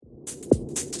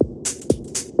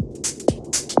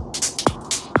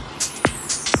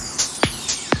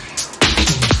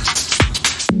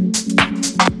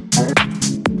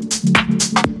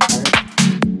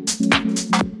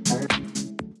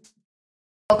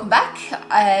welcome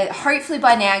back. Hopefully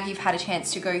by now you've had a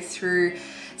chance to go through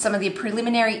some of the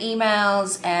preliminary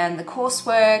emails and the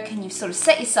coursework, and you've sort of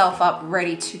set yourself up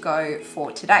ready to go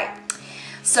for today.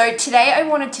 So today I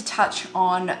wanted to touch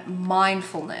on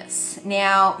mindfulness.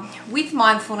 Now, with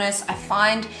mindfulness, I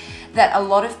find that a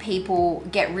lot of people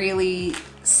get really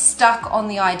stuck on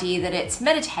the idea that it's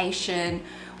meditation,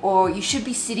 or you should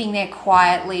be sitting there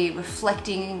quietly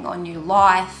reflecting on your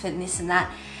life and this and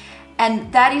that.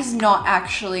 And that is not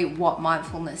actually what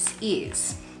mindfulness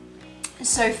is.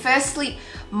 So firstly,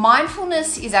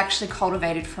 mindfulness is actually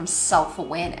cultivated from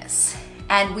self-awareness.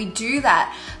 And we do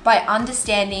that by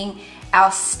understanding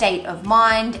our state of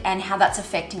mind and how that's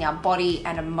affecting our body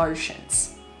and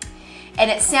emotions. And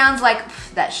it sounds like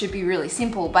that should be really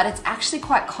simple, but it's actually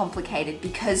quite complicated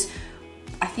because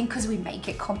we make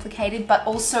it complicated, but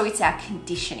also it's our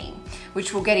conditioning,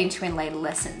 which we'll get into in later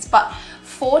lessons. But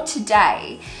for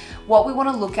today, what we want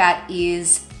to look at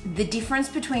is the difference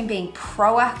between being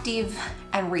proactive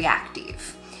and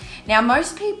reactive. Now,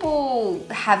 most people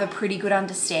have a pretty good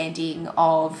understanding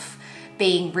of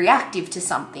being reactive to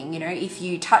something. You know, if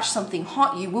you touch something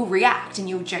hot, you will react and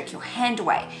you'll jerk your hand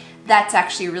away. That's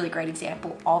actually a really great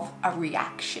example of a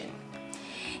reaction.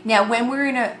 Now, when we're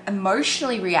in an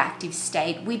emotionally reactive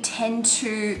state, we tend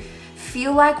to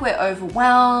feel like we're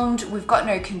overwhelmed, we've got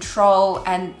no control,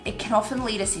 and it can often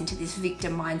lead us into this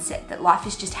victim mindset that life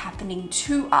is just happening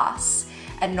to us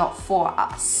and not for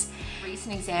us.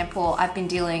 Recent example, I've been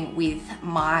dealing with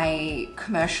my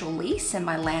commercial lease and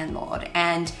my landlord,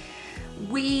 and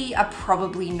we are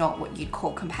probably not what you'd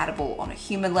call compatible on a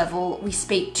human level. We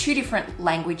speak two different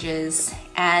languages,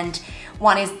 and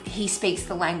one is he speaks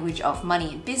the language of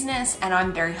money and business, and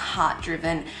I'm very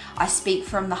heart-driven. I speak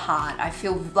from the heart. I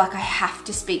feel like I have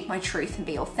to speak my truth and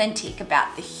be authentic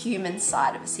about the human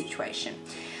side of a situation.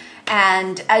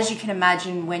 And as you can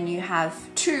imagine, when you have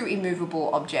two immovable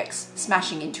objects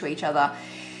smashing into each other,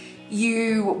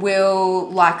 you will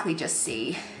likely just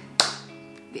see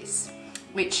this,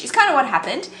 which is kind of what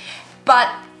happened. But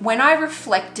when I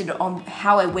reflected on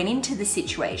how I went into the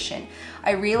situation,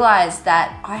 I realized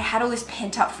that I had all this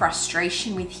pent up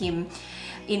frustration with him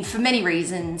for many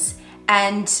reasons.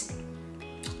 And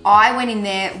I went in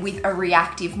there with a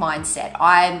reactive mindset.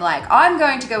 I'm like, I'm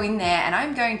going to go in there and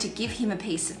I'm going to give him a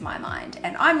piece of my mind,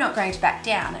 and I'm not going to back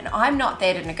down, and I'm not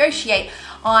there to negotiate.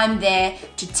 I'm there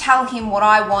to tell him what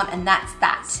I want, and that's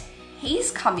that. He's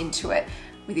come into it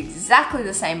with exactly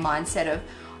the same mindset of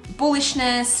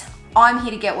bullishness. I'm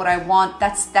here to get what I want.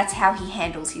 That's how he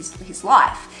handles his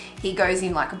life. He goes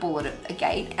in like a bull at a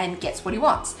gate and gets what he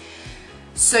wants.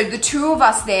 So the two of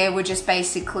us there were just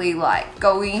basically like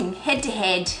going head to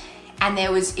head, and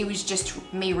it was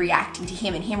just me reacting to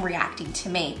him and him reacting to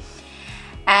me.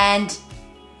 And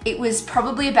it was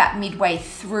probably about midway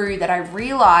through that I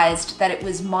realized that it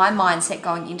was my mindset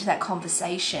going into that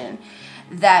conversation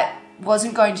that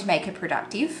wasn't going to make it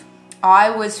productive.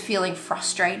 I was feeling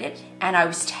frustrated and I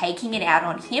was taking it out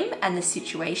on him and the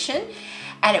situation,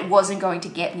 and it wasn't going to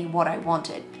get me what I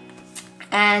wanted.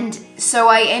 And so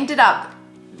I ended up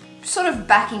sort of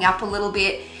backing up a little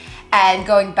bit and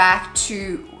going back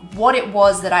to what it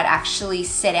was that I'd actually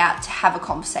set out to have a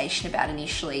conversation about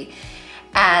initially,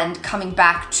 and coming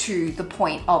back to the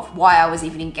point of why I was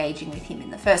even engaging with him in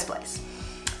the first place.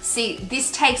 See,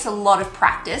 this takes a lot of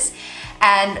practice,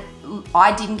 and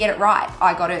I didn't get it right.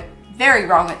 I got it very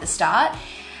wrong at the start,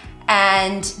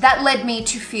 and that led me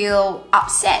to feel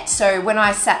upset. So when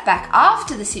I sat back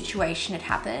after the situation had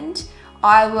happened,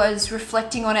 I was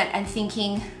reflecting on it and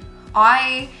thinking,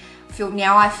 I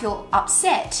feel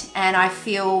upset and I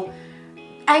feel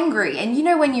angry. And you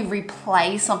know, when you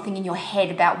replay something in your head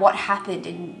about what happened,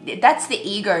 and that's the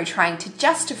ego trying to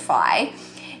justify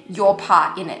your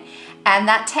part in it. And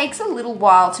that takes a little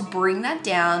while to bring that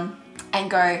down and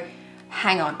go,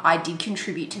 hang on, I did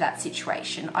contribute to that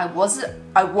situation. I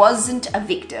wasn't a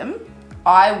victim.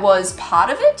 I was part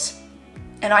of it,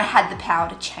 and I had the power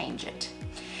to change it.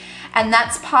 And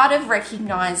that's part of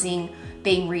recognizing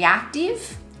being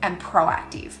reactive and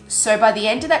proactive. So by the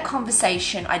end of that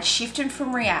conversation, I'd shifted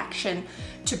from reaction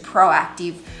to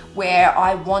proactive, where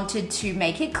I wanted to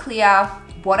make it clear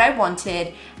what I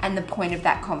wanted and the point of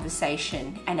that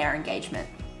conversation and our engagement.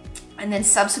 And then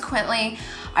subsequently,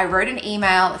 I wrote an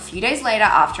email a few days later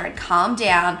after I'd calmed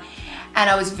down, and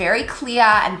I was very clear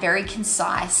and very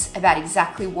concise about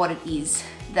exactly what it is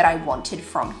that I wanted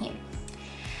from him.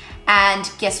 And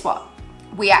guess what?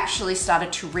 We actually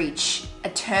started to reach a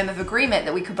term of agreement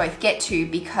that we could both get to,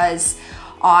 because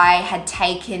I had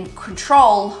taken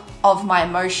control of my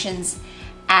emotions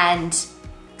and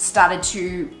started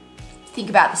to think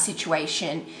about the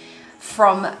situation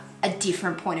from a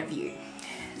different point of view.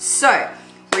 So,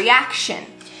 reaction.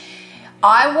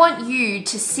 I want you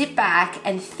to sit back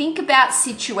and think about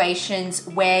situations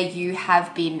where you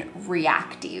have been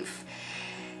reactive.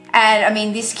 And I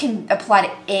mean, this can apply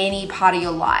to any part of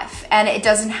your life, and it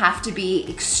doesn't have to be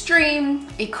extreme.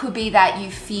 It could be that you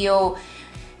feel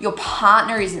your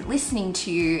partner isn't listening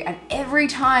to you, and every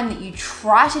time that you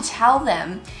try to tell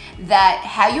them that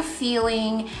how you're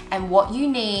feeling and what you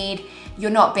need,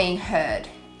 you're not being heard.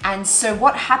 And so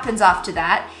what happens after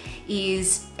that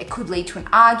is it could lead to an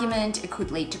argument, it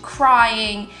could lead to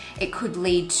crying, it could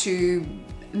lead to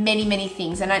many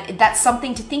things, and that's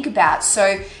something to think about.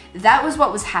 So that was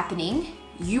what was happening.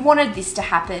 You wanted this to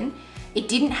happen. It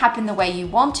didn't happen the way you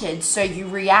wanted, so you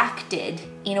reacted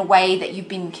in a way that you've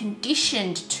been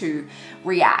conditioned to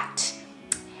react.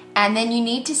 And then you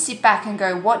need to sit back and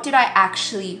go, what did I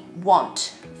actually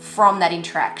want from that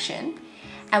interaction?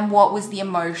 And what was the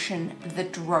emotion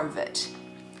that drove it?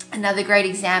 Another great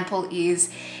example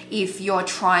is if you're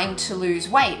trying to lose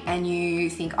weight and you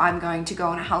think, I'm going to go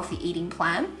on a healthy eating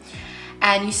plan,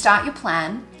 and you start your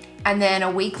plan, and then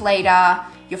a week later,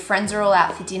 your friends are all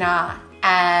out for dinner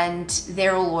and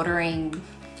they're all ordering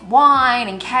wine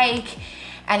and cake.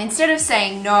 And instead of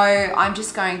saying, no, I'm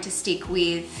just going to stick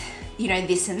with,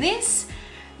 this and this,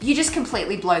 you just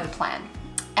completely blow the plan.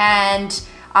 And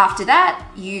after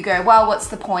that, you go, well, what's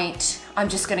the point? I'm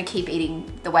just going to keep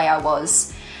eating the way I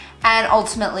was. And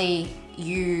ultimately,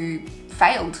 you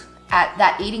failed at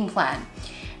that eating plan.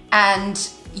 And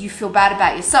you feel bad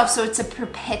about yourself. So it's a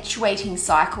perpetuating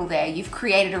cycle there. You've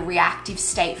created a reactive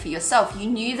state for yourself. You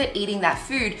knew that eating that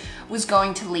food was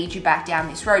going to lead you back down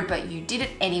this road, but you did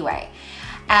it anyway.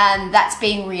 And that's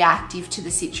being reactive to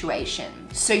the situation.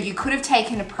 So you could have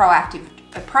taken a proactive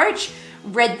approach,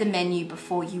 read the menu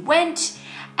before you went,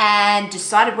 and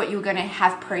decided what you were going to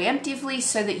have preemptively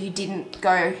so that you didn't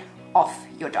go off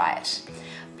your diet.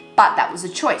 But that was a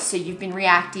choice. So you've been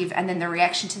reactive, and then the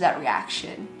reaction to that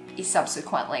reaction is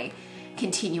subsequently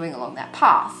continuing along that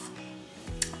path.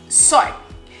 So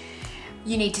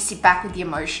you need to sit back with the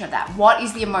emotion of that. What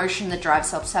is the emotion that drives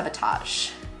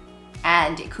self-sabotage?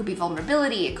 And it could be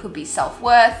vulnerability, it could be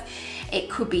self-worth, it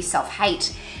could be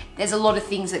self-hate. There's a lot of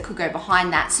things that could go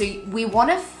behind that. So we want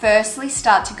to firstly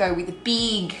start to go with the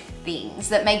big things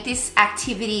that make this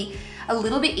activity a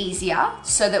little bit easier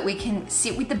so that we can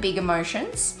sit with the big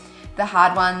emotions, the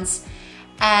hard ones,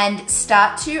 and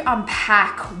start to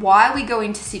unpack why we go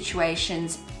into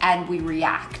situations and we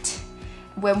react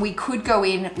when we could go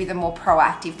in with a more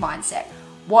proactive mindset.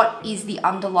 What is the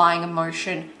underlying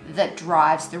emotion that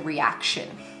drives the reaction?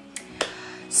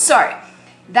 So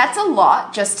that's a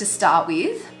lot just to start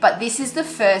with, but this is the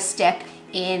first step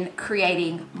in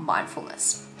creating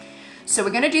mindfulness. So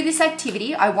we're going to do this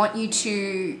activity. I want you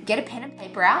to get a pen and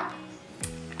paper out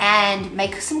and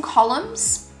make some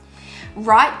columns.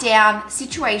 Write down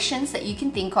situations that you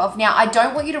can think of. Now, I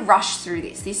don't want you to rush through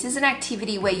this. This is an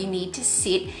activity where you need to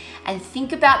sit and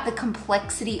think about the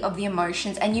complexity of the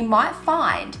emotions, and you might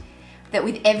find that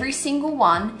with every single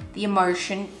one, the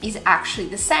emotion is actually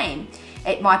the same.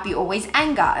 It might be always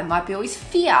anger, it might be always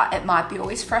fear, it might be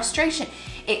always frustration.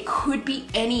 It could be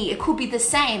it could be the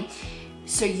same.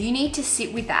 So you need to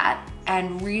sit with that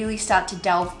and really start to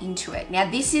delve into it. Now,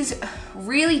 this is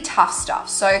really tough stuff.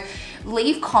 So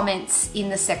leave comments in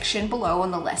the section below on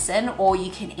the lesson, or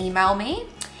you can email me.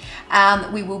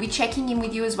 We will be checking in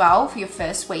with you as well for your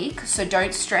first week. So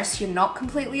don't stress, you're not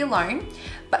completely alone,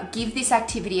 but give this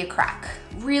activity a crack.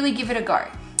 Really give it a go.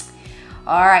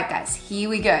 All right, guys, here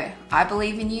we go. I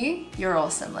believe in you. You're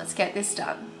awesome. Let's get this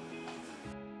done.